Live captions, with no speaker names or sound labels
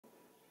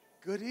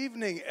Good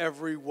evening,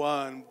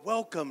 everyone.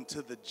 Welcome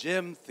to the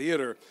Gym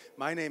Theater.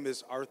 My name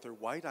is Arthur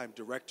White. I'm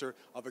Director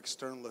of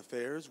External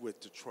Affairs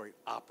with Detroit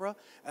Opera,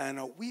 and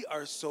we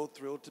are so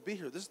thrilled to be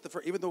here. This is the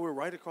first, even though we're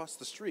right across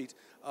the street,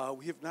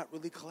 we have not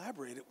really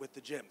collaborated with the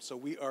gym, so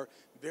we are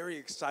very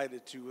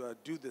excited to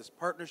do this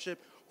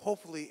partnership.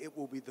 Hopefully, it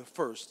will be the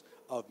first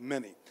of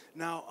many.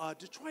 Now,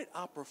 Detroit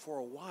Opera, for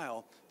a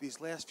while,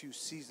 these last few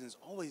seasons,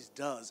 always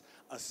does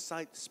a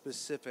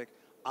site-specific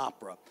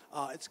opera.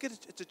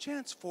 It's a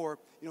chance for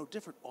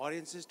different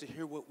audiences to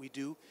hear what we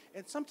do,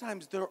 and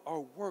sometimes there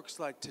are works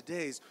like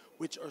today's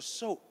which are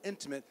so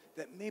intimate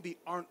that maybe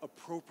aren't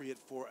appropriate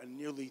for a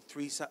nearly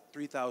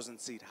 3,000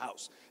 seat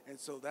house, and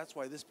so that's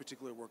why this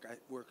particular work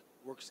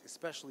works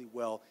especially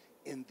well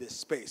in this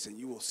space, and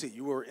you will see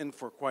you are in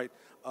for quite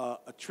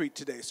a treat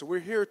today. So we're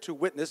here to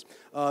witness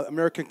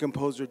American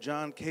composer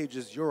John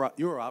Cage's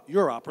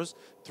Europeras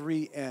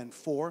 3 and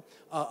 4,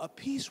 a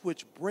piece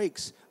which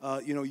breaks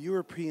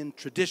European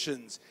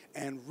traditions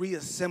and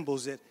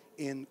reassembles it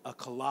in a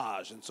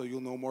collage. And so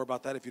you'll know more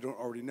about that if you don't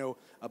already know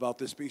about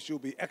this piece. You'll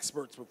be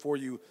experts before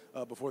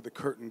the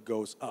curtain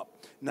goes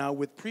up. Now,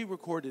 with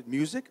pre-recorded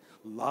music,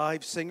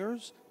 live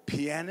singers,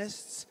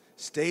 pianists,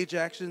 stage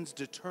actions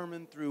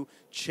determined through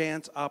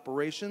chance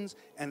operations,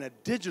 and a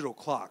digital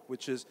clock,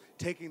 which is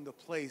taking the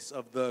place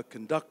of the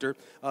conductor,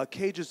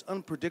 Cage's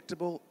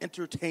unpredictable,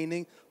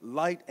 entertaining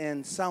light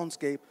and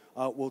soundscape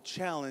will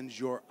challenge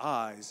your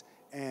eyes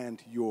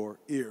and your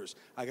ears.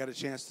 I got a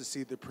chance to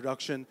see the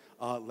production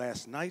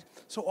last night.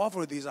 So often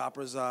with these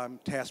operas, I'm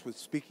tasked with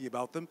speaking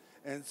about them.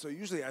 And so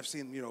usually I've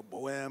seen,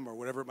 Bohème or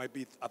whatever it might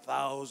be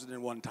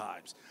 1,001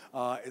 times.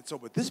 And so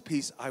with this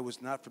piece, I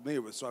was not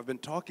familiar with. So I've been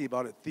talking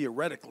about it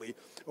theoretically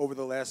over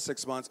the last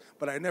 6 months,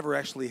 but I never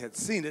actually had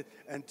seen it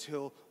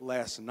until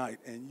last night.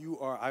 And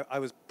I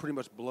was pretty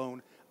much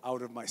blown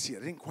out of my seat.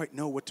 I didn't quite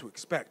know what to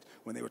expect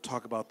when they would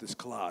talk about this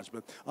collage.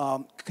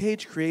 But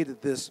Cage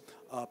created this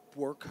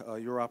work,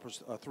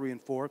 Europeras 3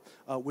 and 4,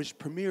 which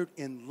premiered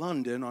in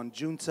London on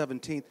June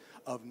 17th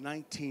of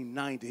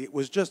 1990. It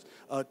was just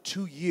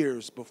 2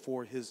 years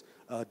before his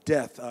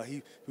death.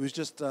 He was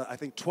just, I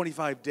think,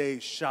 25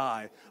 days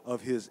shy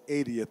of his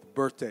 80th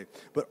birthday.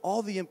 But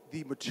all the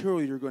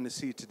material you're going to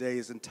see today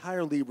is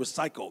entirely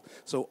recycled.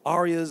 So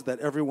arias that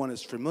everyone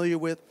is familiar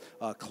with,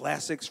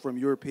 classics from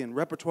European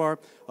repertoire.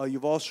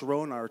 Yuval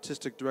Sharon, our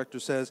artistic director,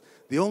 says,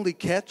 the only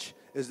catch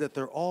is that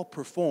they're all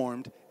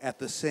performed at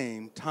the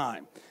same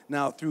time.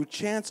 Now, through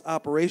chance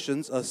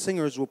operations,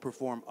 singers will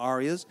perform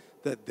arias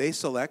that they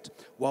select,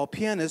 while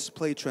pianists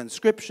play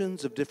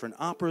transcriptions of different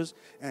operas,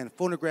 and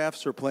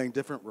phonographs are playing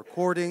different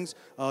recordings.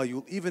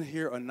 You'll even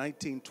hear a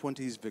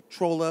 1920s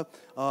Victrola,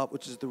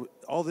 which is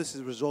all this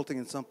is resulting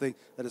in something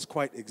that is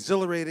quite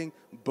exhilarating,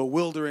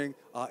 bewildering,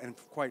 and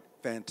quite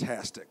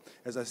fantastic.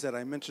 As I said,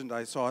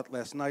 I saw it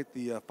last night,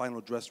 the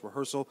final dress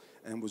rehearsal,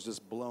 and was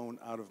just blown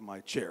out of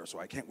my chair. So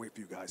I can't wait for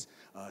you guys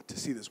to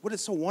see this. What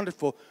is so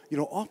wonderful,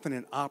 often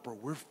in opera,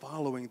 we're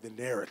following the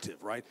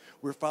narrative, right?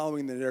 We're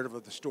following the narrative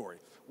of the story.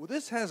 Well,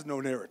 this has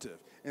no narrative.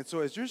 And so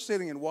as you're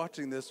sitting and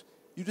watching this,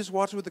 you just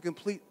watch it with a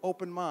complete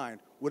open mind.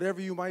 Whatever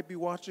you might be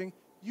watching,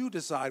 you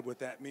decide what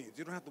that means.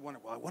 You don't have to wonder,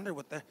 well, I wonder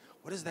what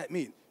does that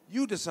mean?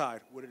 You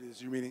decide what it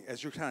is you're meaning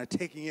as you're kind of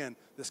taking in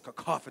this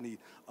cacophony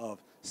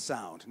of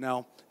sound.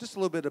 Now, just a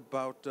little bit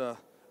about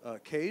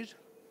Cage.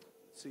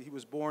 See, he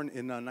was born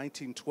in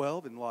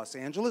 1912 in Los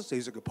Angeles.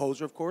 He's a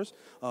composer, of course,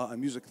 a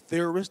music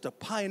theorist, a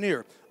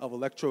pioneer of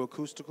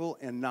electroacoustical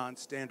and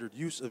non-standard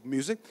use of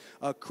music.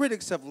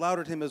 Critics have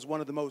lauded him as one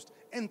of the most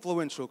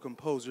influential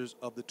composers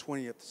of the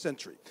 20th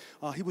century.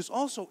 He was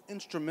also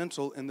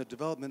instrumental in the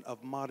development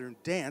of modern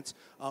dance,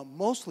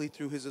 mostly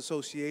through his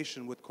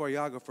association with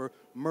choreographer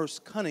Merce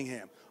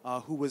Cunningham,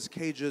 who was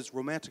Cage's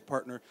romantic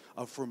partner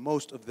for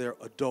most of their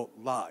adult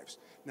lives.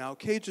 Now,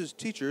 Cage's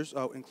teachers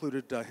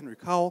included Henry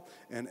Cowell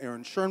and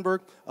Aaron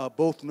Schoenberg,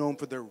 both known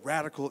for their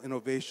radical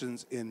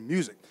innovations in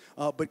music.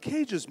 But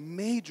Cage's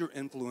major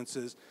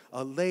influences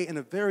lay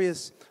in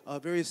various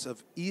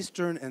of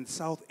Eastern and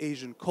South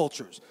Asian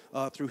cultures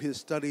through his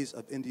studies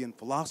of Indian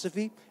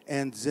philosophy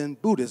and Zen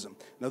Buddhism.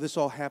 Now, this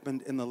all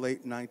happened in the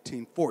late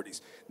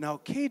 1940s. Now,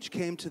 Cage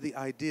came to the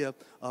idea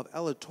of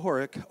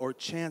aleatoric or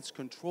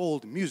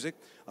chance-controlled music,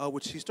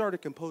 which he started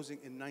composing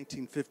in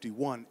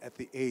 1951 at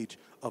the age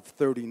of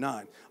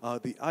 39.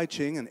 The I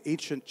Ching, an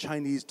ancient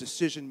Chinese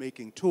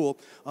decision-making tool,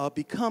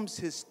 becomes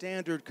his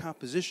standard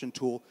composition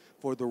tool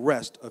for the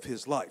rest of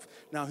his life.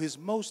 Now, his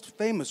most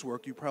famous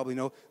work, you probably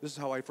know, this is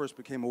how I first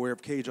became aware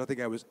of Cage. I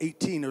think I was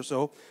 18 or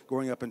so,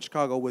 growing up in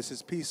Chicago, was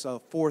his piece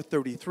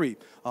 433,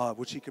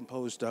 which he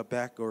composed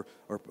or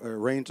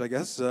arranged, I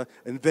guess,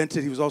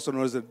 invented. He was also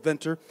known as an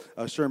inventor.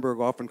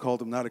 Schoenberg often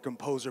called him not a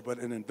composer, but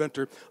an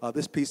inventor.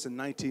 This piece in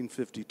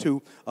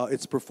 1952,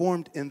 it's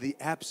performed in the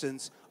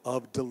absence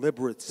of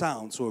deliberate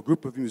sound. So a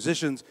group of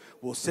musicians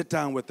will sit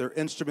down with their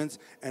instruments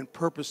and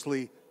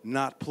purposely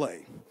not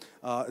play.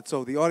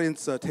 So the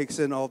audience takes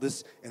in all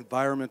this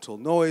environmental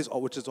noise,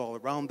 which is all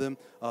around them.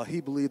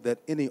 He believed that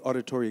any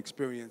auditory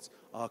experience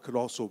could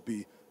also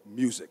be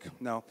music.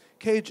 Now,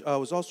 Cage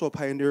was also a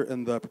pioneer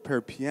in the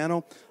prepared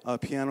piano,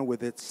 piano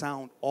with its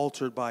sound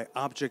altered by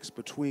objects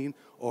between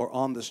or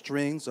on the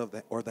strings of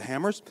the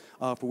hammers,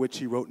 for which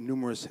he wrote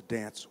numerous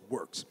dance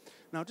works.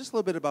 Now, just a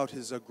little bit about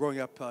his growing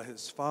up.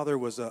 His father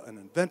was an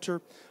inventor.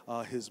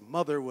 His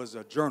mother was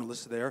a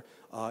journalist there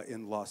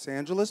in Los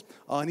Angeles.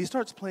 And he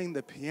starts playing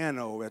the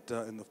piano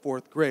in the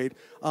 4th grade.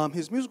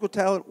 His musical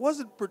talent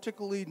wasn't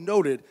particularly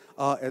noted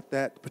at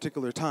that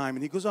particular time.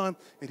 And he goes on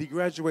and he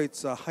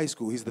graduates high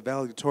school. He's the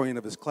valedictorian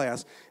of his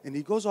class. And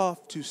he goes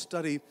off to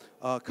study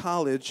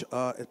college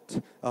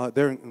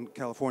there in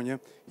California.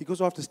 He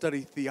goes off to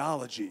study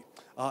theology.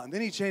 And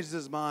then he changes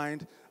his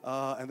mind,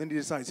 and then he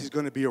decides he's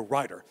going to be a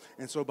writer.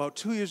 And so about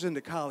 2 years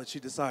into college, he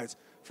decides,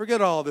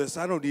 forget all this.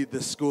 I don't need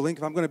this schooling.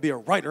 If I'm going to be a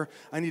writer,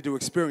 I need to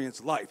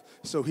experience life.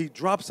 So he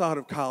drops out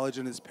of college,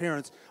 and his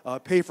parents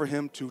pay for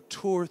him to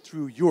tour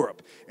through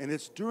Europe. And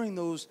it's during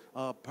those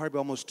probably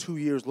almost 2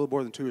 years, a little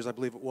more than 2 years, I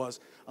believe it was,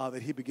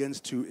 that he begins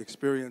to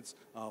experience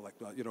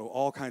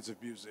all kinds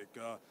of music,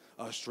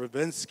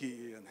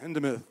 Stravinsky and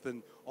Hindemith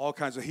and all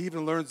kinds of. He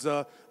even learns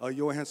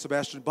Johann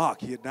Sebastian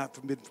Bach. He had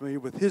not been familiar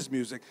with his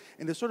music,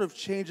 and it sort of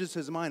changes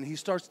his mind. He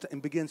starts to,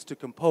 and begins to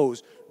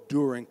compose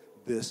during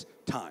this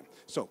time.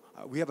 So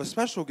we have a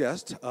special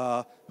guest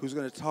who's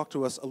going to talk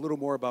to us a little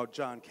more about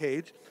John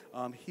Cage.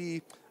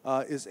 He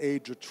is a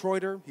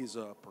Detroiter. He's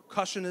a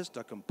percussionist,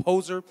 a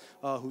composer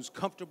who's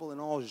comfortable in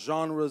all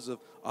genres of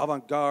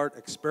avant-garde,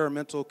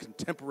 experimental,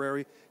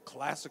 contemporary,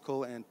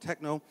 classical, and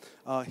techno.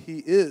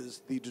 He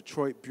is the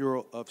Detroit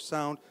Bureau of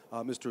Sound.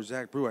 Mr.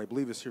 Zac Bru, I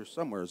believe, is here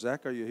somewhere.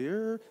 Zac, are you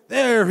here?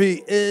 There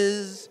he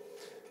is.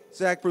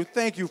 Zac Bru,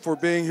 thank you for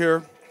being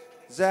here.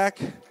 Zac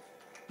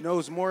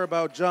knows more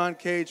about John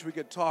Cage. We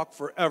could talk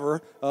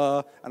forever.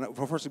 And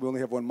unfortunately, we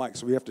only have one mic,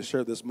 so we have to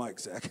share this mic,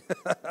 Zac.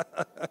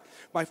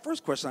 My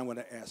first question I want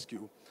to ask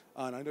you,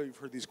 and I know you've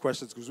heard these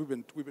questions because we've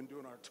been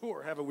doing our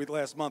tour, haven't we,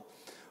 last month?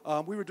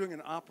 We were doing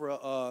an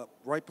opera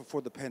right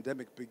before the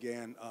pandemic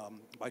began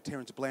by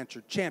Terence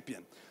Blanchard,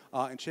 Champion.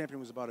 And Champion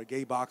was about a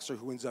gay boxer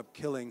who ends up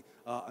killing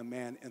a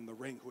man in the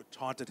ring who had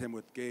taunted him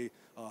with gay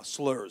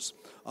slurs.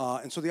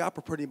 And so the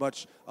opera pretty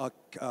much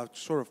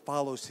sort of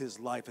follows his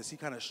life as he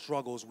kind of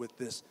struggles with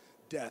this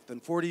death.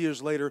 And 40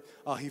 years later,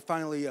 he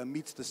finally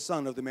meets the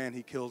son of the man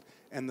he killed,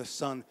 and the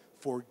son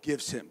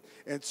forgives him.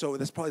 And so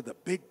that's probably the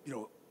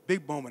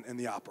big moment in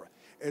the opera.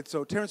 And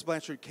so Terence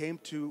Blanchard came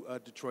to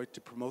Detroit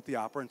to promote the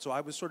opera, and so I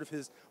was sort of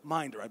his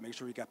minder. I'd make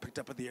sure he got picked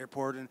up at the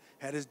airport and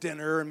had his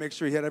dinner and make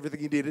sure he had everything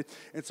he needed.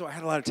 And so I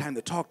had a lot of time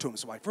to talk to him.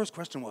 So my first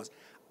question was,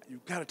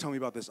 you've got to tell me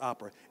about this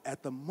opera.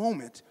 At the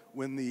moment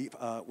when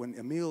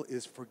Emile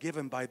is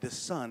forgiven by this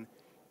son,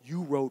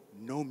 you wrote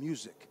no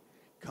music,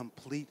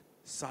 complete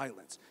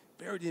silence.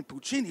 Verdi and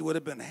Puccini would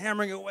have been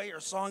hammering away or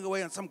sawing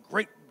away on some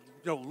great,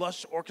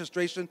 lush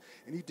orchestration,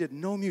 and he did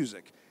no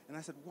music. And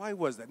I said, why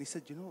was that? And he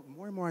said, the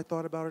more and more I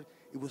thought about it,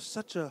 it was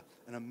such an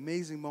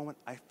amazing moment.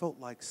 I felt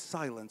like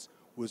silence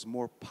was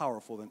more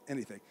powerful than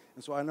anything.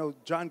 And so I know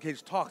John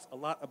Cage talks a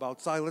lot about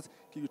silence.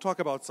 Can you talk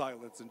about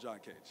silence in John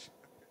Cage?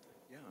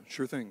 Yeah,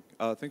 sure thing.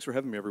 Thanks for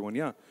having me, everyone.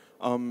 Yeah,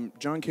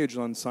 John Cage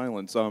on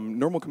silence.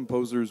 Normal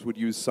composers would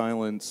use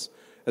silence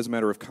as a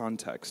matter of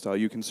context.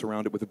 You can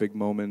surround it with a big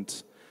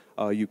moment.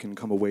 You can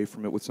come away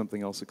from it with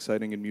something else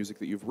exciting in music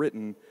that you've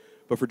written.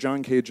 But for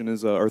John Cage, and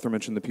as Arthur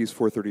mentioned, the piece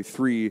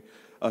 433,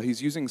 he's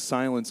using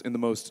silence in the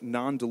most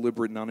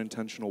non-deliberate,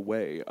 non-intentional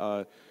way.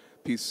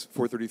 Piece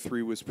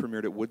 433 was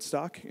premiered at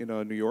Woodstock in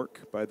New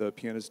York by the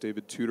pianist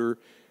David Tudor,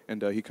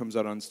 and he comes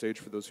out on stage.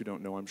 For those who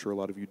don't know, I'm sure a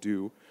lot of you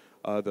do.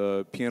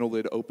 The piano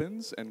lid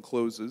opens and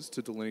closes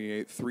to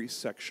delineate 3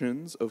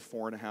 sections of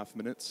 4.5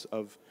 minutes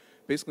of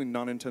basically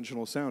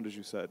non-intentional sound, as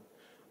you said.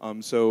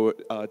 So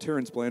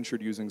Terence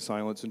Blanchard using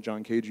silence and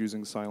John Cage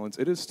using silence,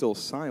 it is still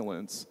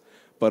silence,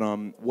 but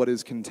what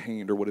is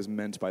contained or what is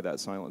meant by that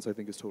silence, I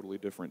think, is totally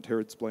different.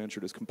 Terence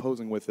Blanchard is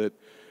composing with it.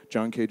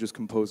 John Cage is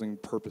composing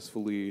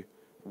purposefully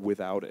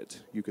without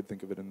it. You could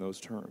think of it in those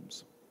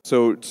terms.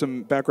 So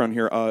some background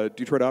here.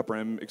 Detroit Opera,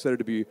 I'm excited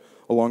to be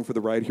along for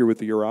the ride here with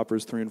the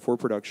Europeras 3 and 4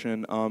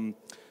 production.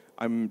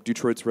 I'm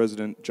Detroit's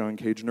resident John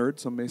Cage nerd,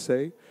 some may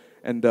say.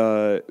 And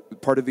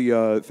part of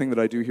the thing that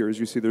I do here is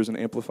you see there's an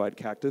amplified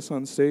cactus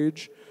on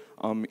stage.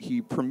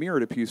 He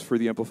premiered a piece for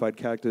the amplified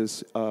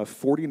cactus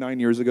 49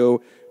 years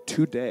ago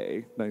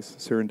today. Nice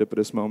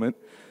serendipitous moment.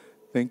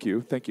 Thank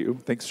you.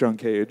 Thanks, John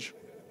Cage.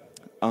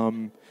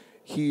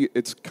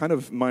 It's kind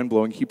of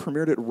mind-blowing. He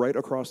premiered it right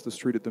across the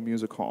street at the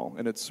music hall,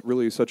 and it's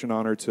really such an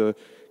honor to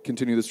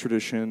continue this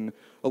tradition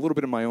a little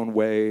bit in my own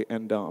way,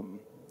 and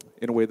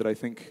in a way that I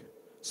think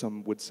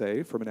some would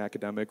say, from an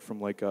academic, from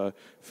like a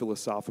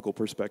philosophical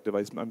perspective,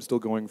 I'm still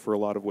going for a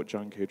lot of what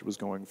John Cage was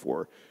going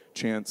for.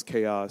 Chance,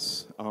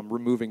 chaos,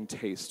 removing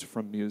taste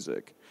from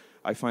music.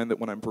 I find that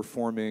when I'm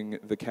performing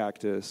the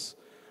cactus,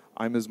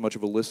 I'm as much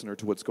of a listener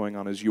to what's going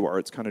on as you are.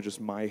 It's kind of just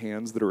my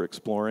hands that are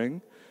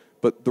exploring.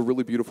 But the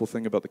really beautiful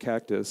thing about the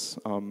cactus,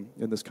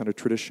 in this kind of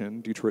tradition,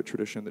 Detroit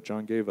tradition that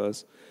John gave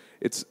us,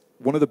 it's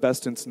one of the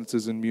best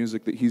instances in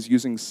music that he's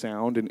using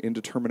sound in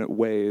indeterminate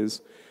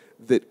ways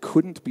that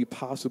couldn't be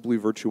possibly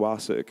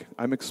virtuosic.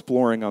 I'm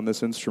exploring on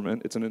this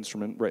instrument. It's an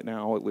instrument right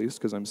now, at least,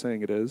 because I'm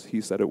saying it is. He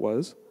said it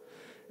was.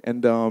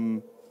 And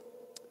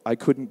I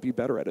couldn't be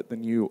better at it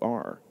than you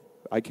are.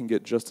 I can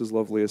get just as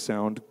lovely a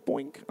sound,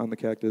 boink, on the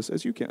cactus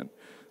as you can.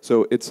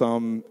 So it's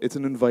an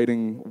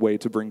inviting way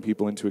to bring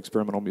people into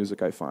experimental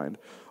music, I find.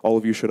 All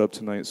of you showed up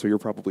tonight, so you're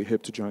probably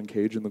hip to John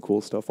Cage and the cool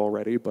stuff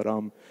already, but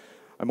I'm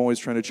always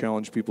trying to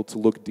challenge people to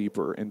look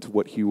deeper into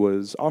what he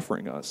was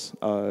offering us.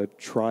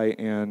 Try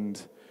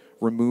and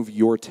remove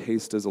your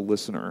taste as a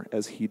listener,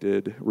 as he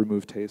did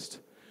remove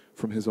taste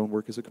from his own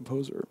work as a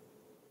composer.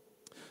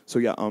 So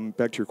yeah,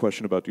 back to your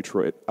question about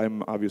Detroit.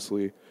 I'm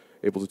obviously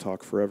able to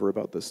talk forever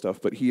about this stuff,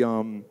 but he,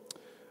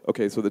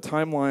 okay, so the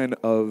timeline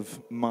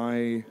of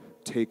my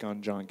take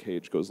on John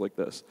Cage goes like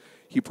this.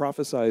 He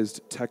prophesized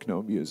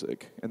techno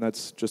music, and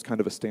that's just kind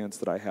of a stance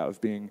that I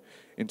have, being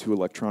into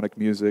electronic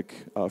music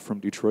from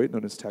Detroit,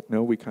 known as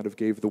techno. We kind of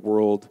gave the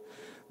world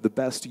the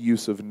best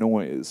use of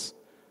noise.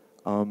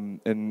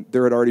 And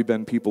there had already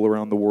been people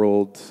around the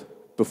world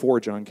before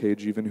John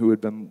Cage even who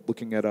had been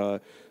looking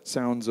at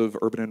sounds of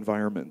urban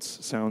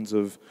environments, sounds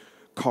of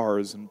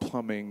cars and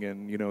plumbing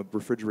and, you know,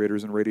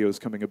 refrigerators and radios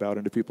coming about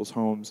into people's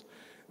homes.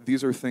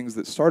 These are things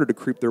that started to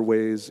creep their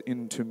ways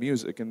into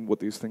music, and what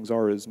these things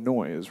are is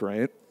noise,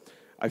 right?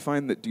 I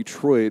find that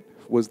Detroit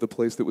was the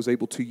place that was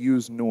able to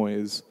use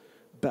noise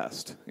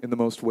best in the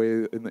most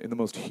way, in the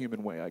most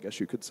human way, I guess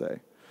you could say,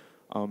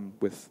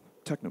 with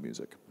techno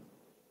music.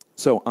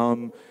 So,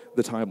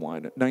 the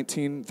timeline.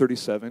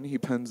 1937, he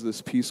pens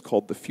this piece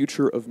called The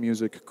Future of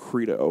Music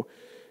Credo.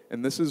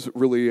 And this is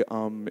really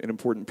an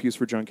important piece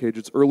for John Cage.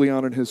 It's early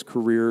on in his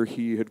career.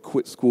 He had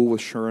quit school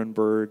with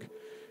Schoenberg.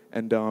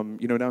 And,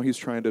 you know, now he's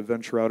trying to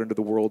venture out into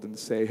the world and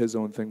say his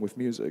own thing with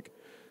music.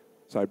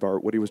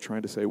 Sidebar, what he was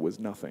trying to say was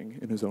nothing,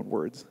 in his own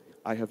words.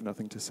 I have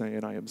nothing to say,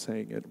 and I am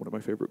saying it. One of my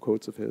favorite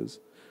quotes of his.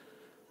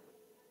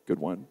 Good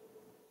one.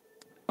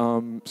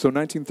 So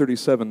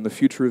 1937, The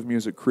Future of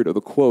Music Credo,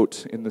 the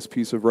quote in this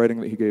piece of writing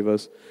that he gave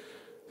us,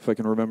 if I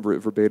can remember it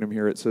verbatim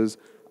here, it says,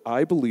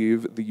 "I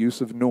believe the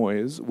use of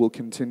noise will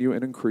continue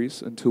and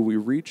increase until we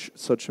reach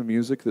such a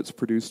music that's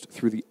produced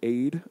through the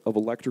aid of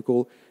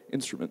electrical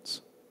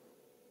instruments."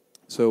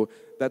 So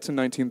that's in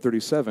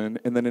 1937,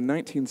 and then in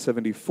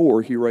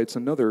 1974, he writes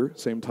another,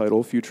 same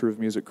title, Future of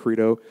Music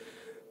Credo,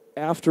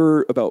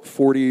 after about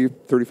 40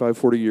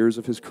 years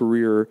of his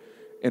career.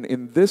 And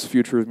in this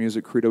Future of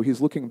Music Credo, he's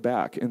looking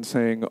back and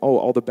saying, oh,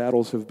 all the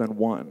battles have been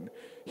won.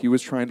 He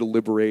was trying to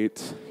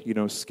liberate, you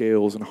know,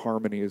 scales and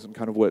harmonies and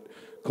kind of what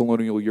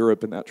colonial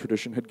Europe and that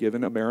tradition had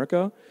given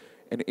America.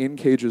 And in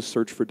Cage's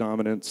search for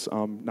dominance,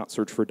 not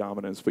search for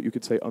dominance, but you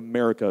could say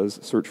America's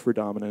search for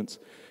dominance,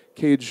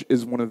 Cage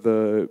is one of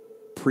the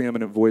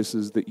preeminent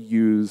voices that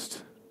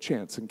used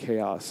chants and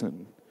chaos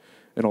and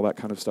all that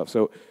kind of stuff.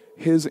 So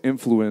his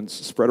influence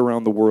spread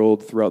around the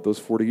world throughout those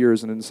 40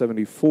 years, and in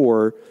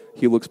 74,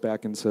 he looks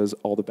back and says,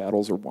 all the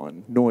battles are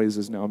won. Noise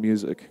is now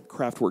music.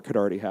 Kraftwerk had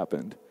already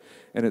happened.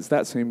 And it's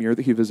that same year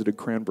that he visited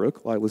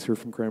Cranbrook. Lila's here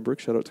from Cranbrook.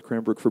 Shout out to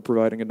Cranbrook for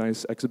providing a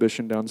nice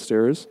exhibition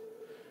downstairs.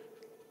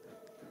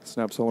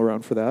 Snaps all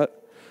around for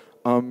that.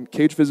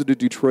 Cage visited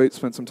Detroit,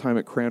 spent some time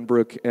at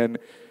Cranbrook, and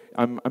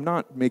I'm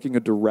not making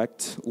a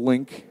direct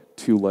link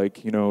to,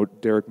 like, you know,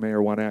 Derek May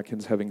or Juan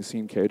Atkins having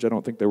seen Cage. I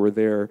don't think they were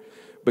there.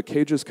 But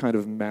Cage's kind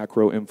of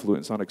macro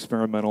influence on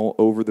experimental music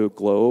over the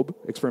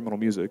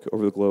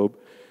globe,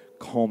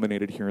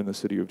 culminated here in the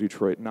city of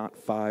Detroit, not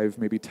 5,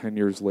 maybe 10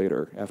 years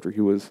later, after he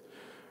was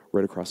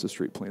right across the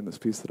street playing this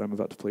piece that I'm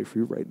about to play for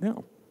you right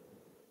now.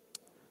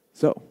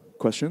 So,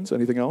 questions?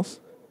 Anything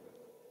else?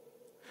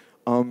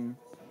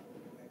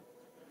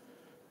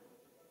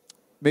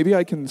 Maybe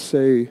I can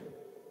say,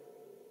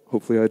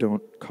 hopefully I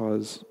don't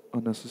cause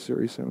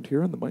unnecessary sound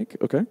here on the mic.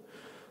 Okay.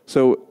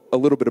 So, a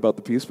little bit about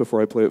the piece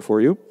before I play it for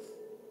you.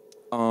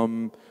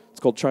 It's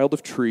called Child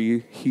of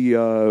Tree. He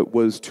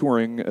was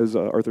touring, as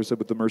Arthur said,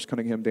 with the Merce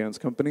Cunningham Dance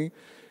Company,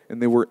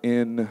 and they were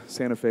in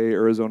Santa Fe,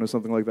 Arizona,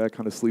 something like that,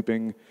 kind of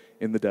sleeping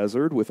in the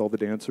desert with all the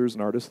dancers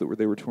and artists that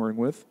they were touring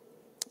with.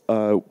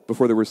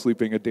 Before they were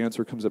sleeping, a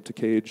dancer comes up to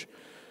Cage,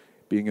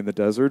 being in the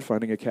desert,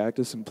 finding a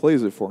cactus, and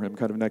plays it for him,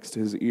 kind of next to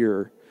his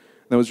ear.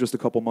 And that was just a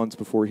couple months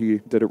before he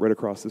did it right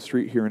across the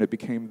street here, and it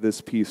became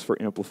this piece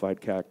for Amplified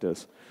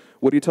Cactus.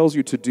 What he tells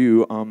you to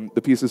do,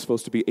 the piece is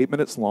supposed to be 8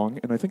 minutes long,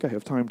 and I think I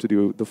have time to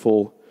do the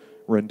full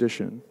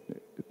rendition.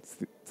 It's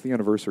the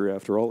anniversary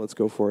after all, let's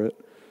go for it.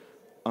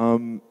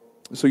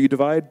 So you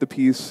divide the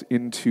piece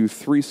into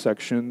 3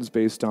 sections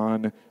based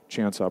on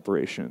chance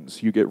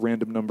operations. You get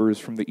random numbers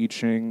from the I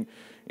Ching,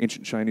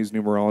 ancient Chinese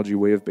numerology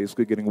way of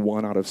basically getting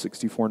 1 out of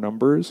 64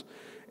 numbers.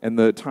 And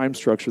the time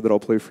structure that I'll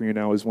play for you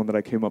now is one that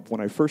I came up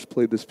when I first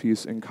played this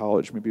piece in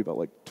college, maybe about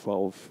like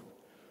 12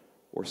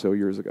 or so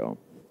years ago.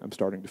 I'm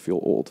starting to feel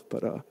old,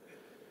 but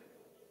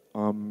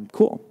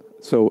cool.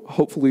 So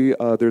hopefully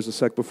there's a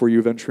sec before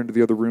you venture into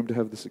the other room to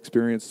have this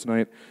experience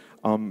tonight.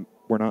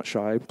 We're not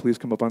shy. Please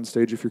come up on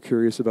stage if you're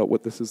curious about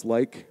what this is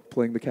like,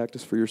 playing the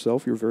cactus for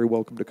yourself. You're very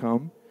welcome to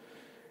come.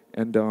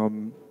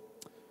 And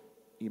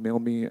email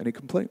me any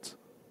complaints.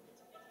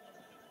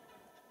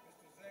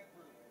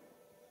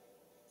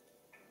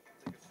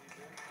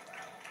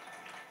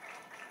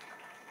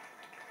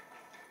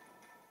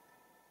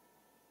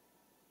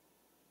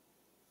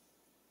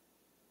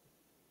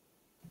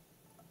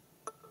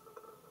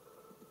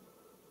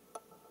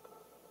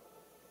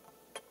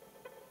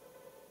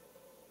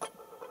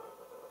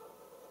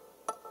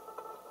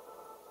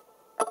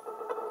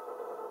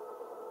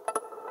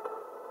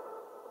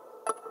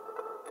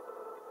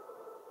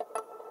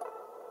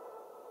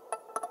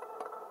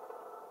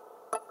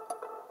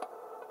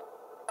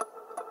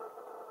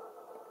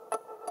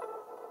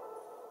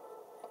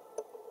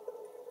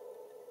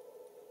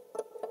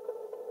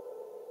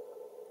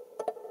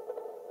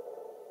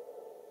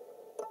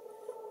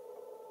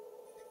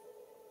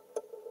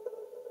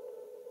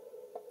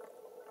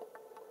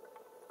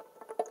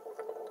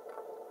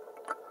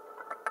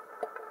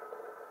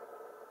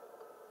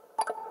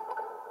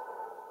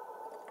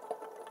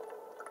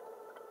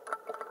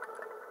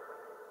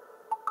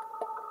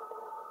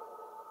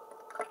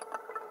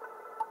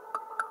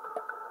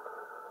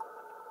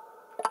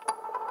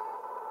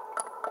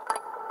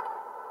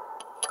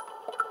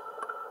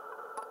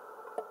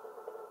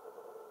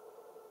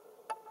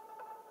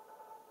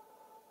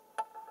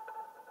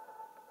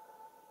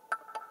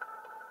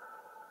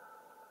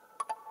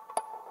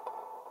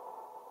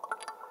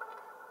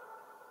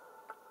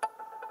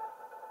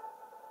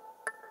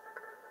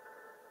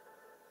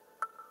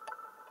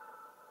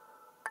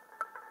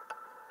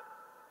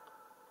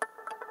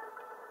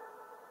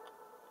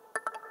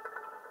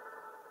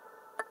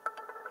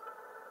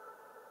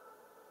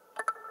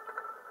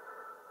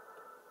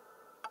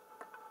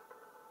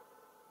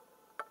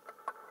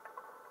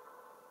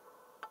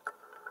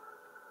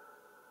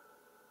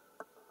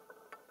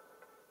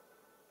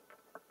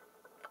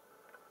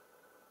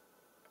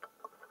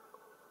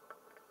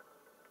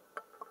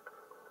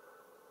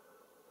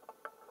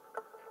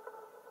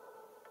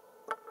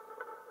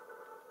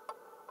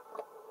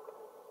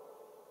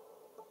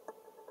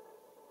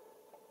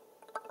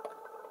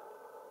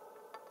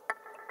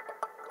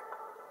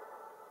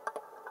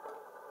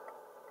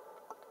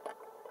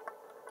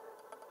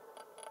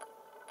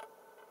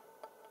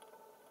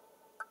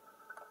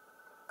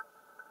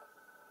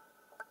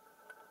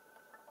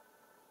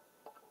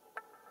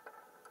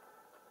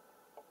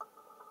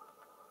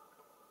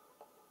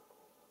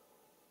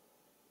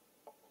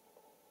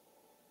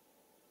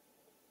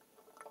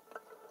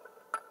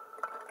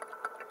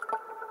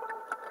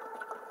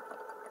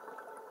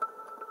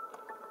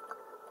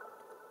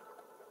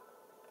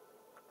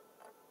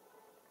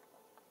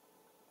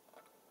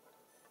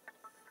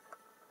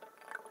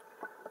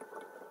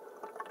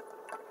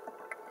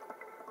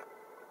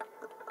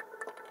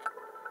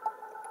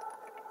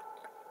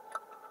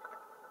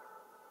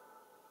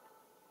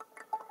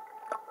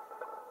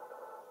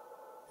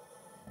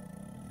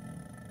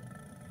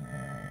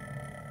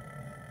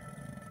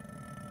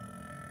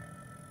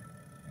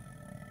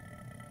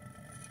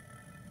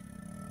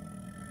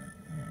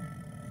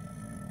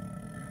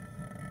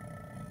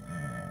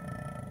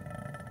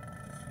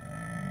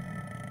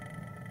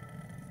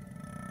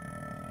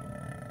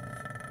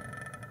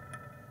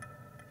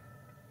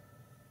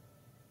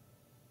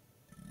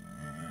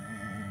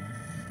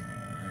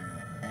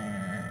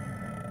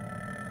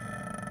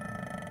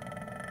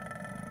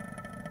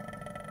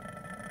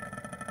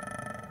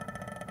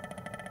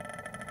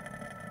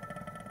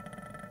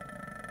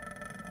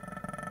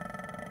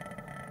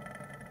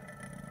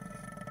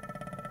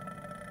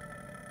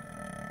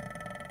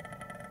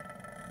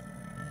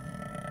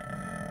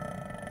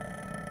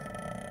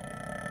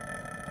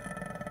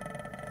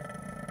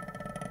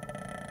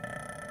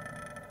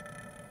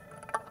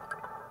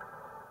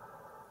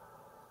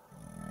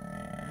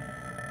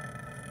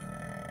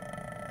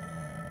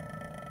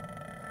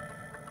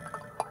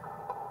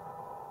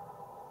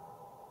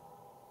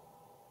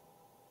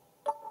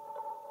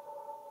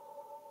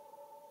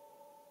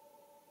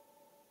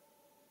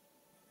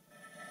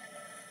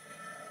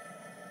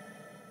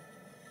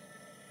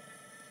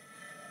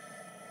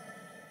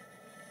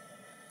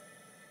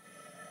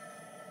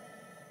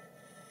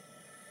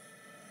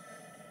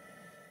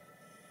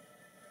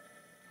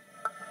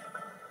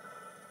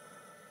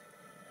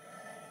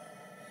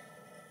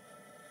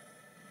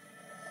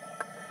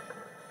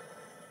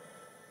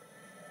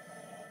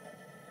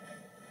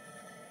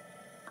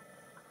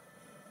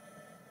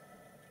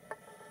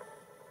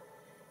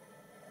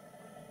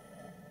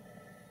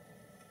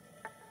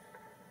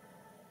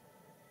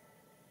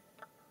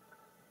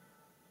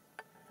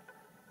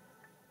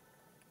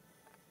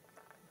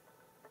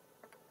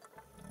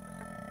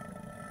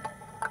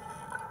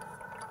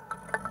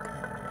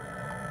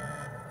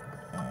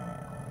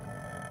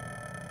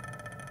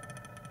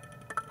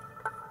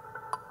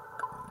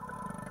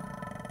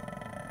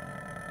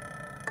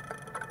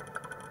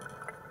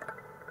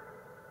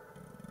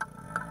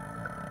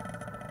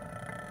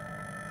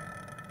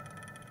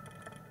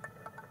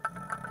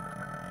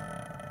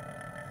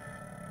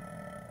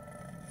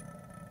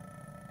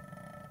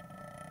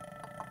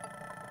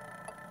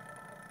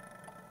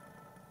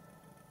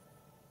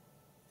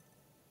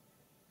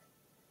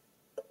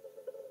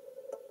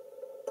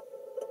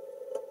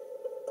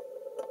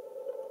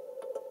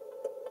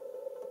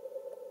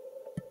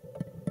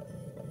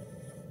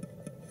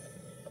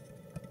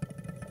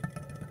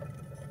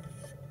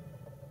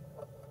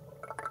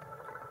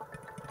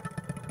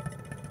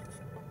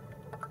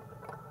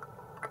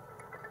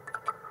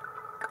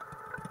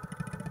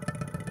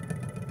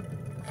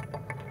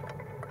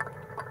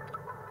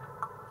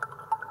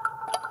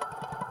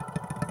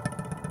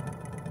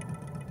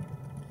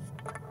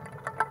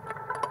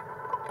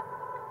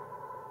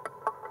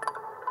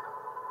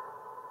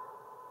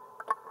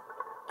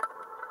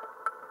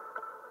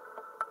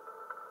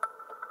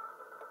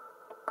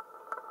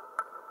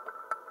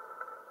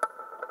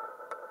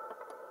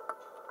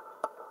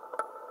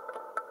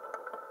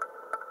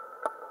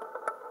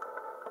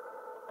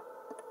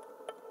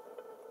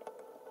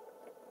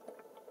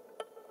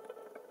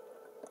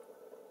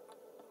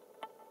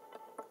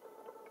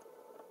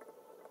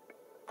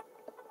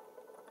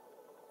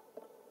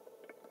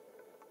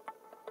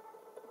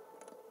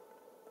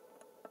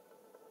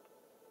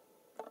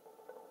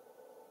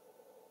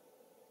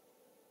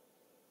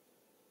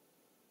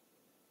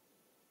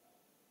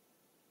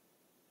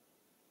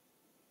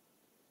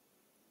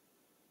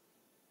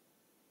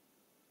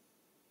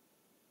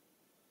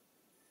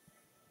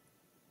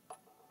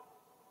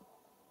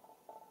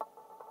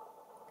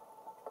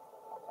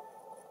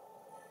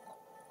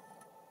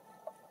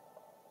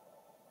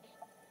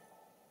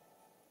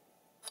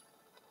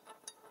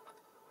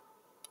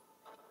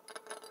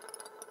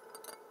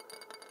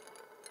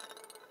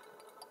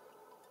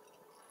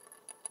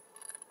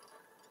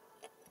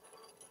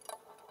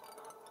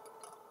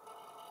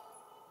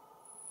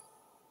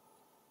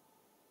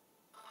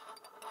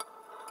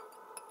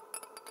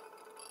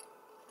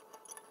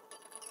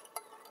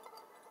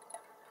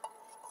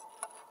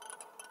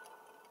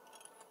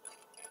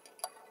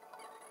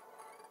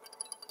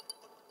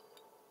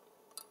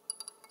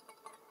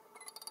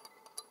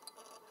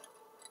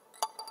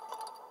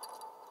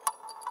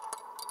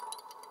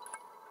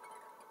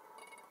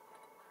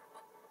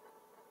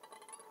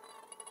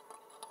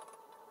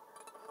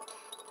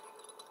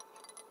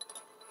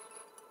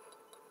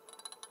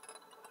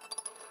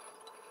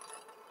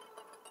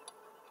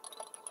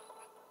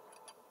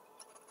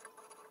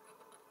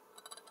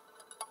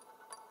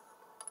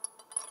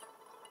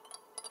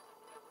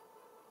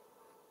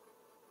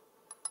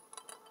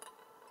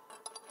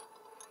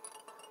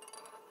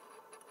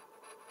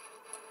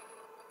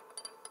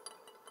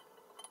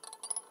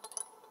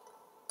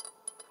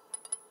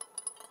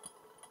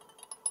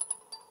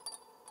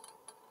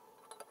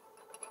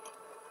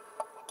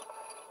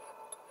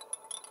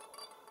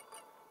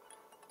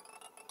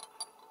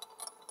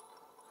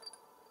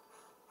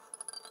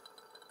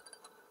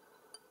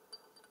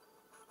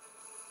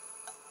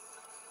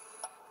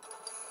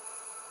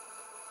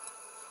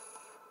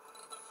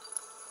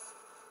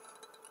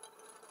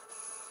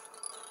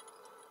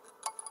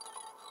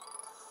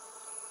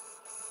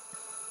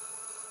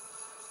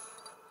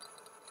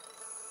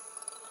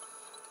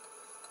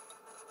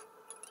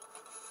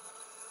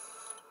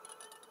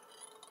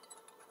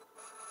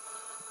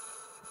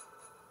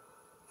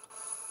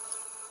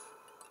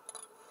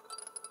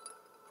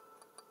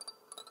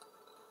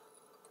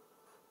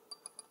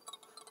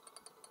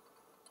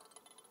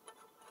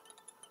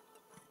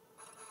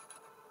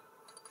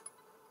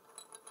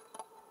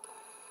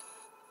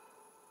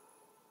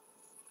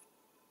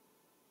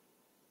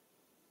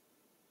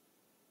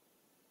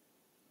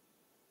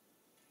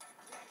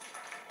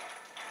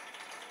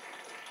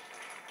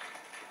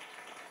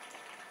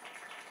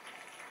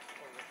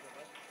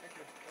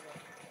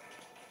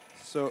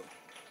 So,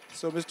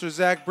 so Mr.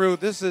 Zac Bru,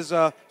 this is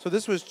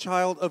this was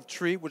Child of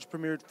Tree, which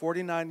premiered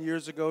 49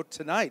 years ago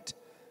tonight,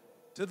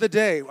 to the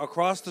day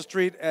across the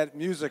street at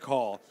Music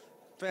Hall.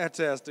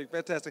 Fantastic,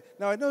 fantastic.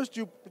 Now I noticed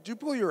did you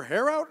pull your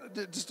hair out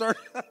to start?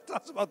 Tell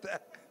us about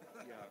that.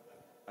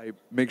 I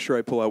make sure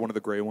I pull out one of the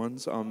gray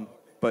ones.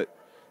 But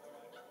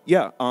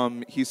yeah,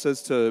 he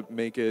says to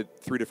make it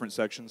 3 different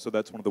sections, so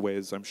that's one of the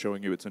ways I'm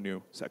showing you it's a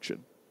new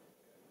section.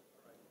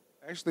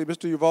 Actually,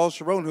 Mr. Yuval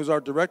Sharon, who's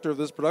our director of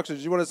this production,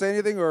 did you want to say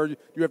anything, or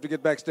you have to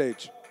get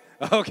backstage?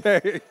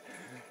 Okay.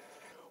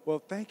 Well,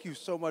 thank you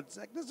so much,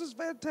 Zac. This is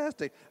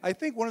fantastic. I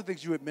think one of the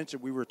things you had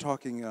mentioned, we were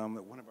talking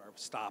at one of our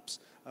stops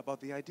about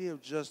the idea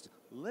of just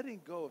letting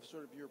go of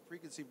sort of your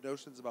preconceived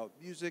notions about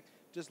music.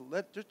 Just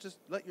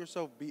let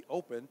yourself be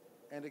open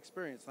and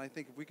experience. And I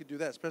think if we could do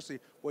that,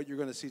 especially what you're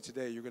going to see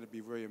today, you're going to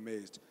be very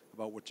amazed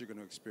about what you're going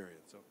to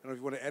experience. So I don't know if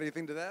you want to add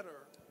anything to that,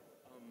 or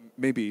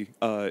Maybe,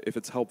 if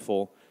it's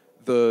helpful.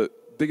 The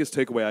biggest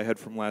takeaway I had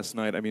from last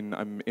night, I mean,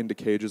 I'm into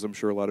cages, I'm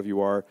sure a lot of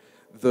you are,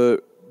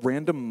 the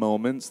random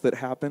moments that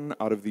happen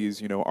out of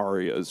these,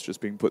 arias just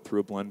being put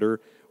through a blender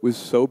was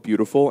so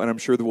beautiful, and I'm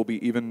sure there will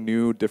be even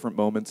new, different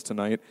moments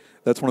tonight.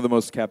 That's one of the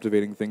most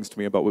captivating things to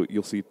me about what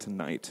you'll see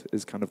tonight,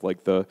 is kind of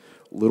like the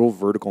little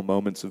vertical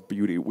moments of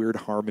beauty, weird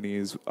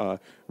harmonies,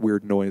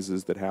 weird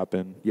noises that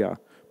happen. Yeah,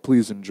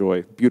 please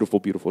enjoy. Beautiful,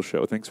 beautiful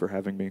show. Thanks for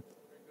having me.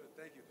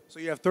 thank you. So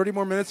you have 30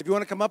 more minutes. If you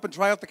want to come up and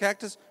try out the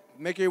cactus,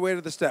 make your way to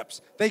the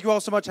steps. Thank you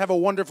all so much. Have a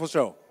wonderful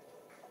show.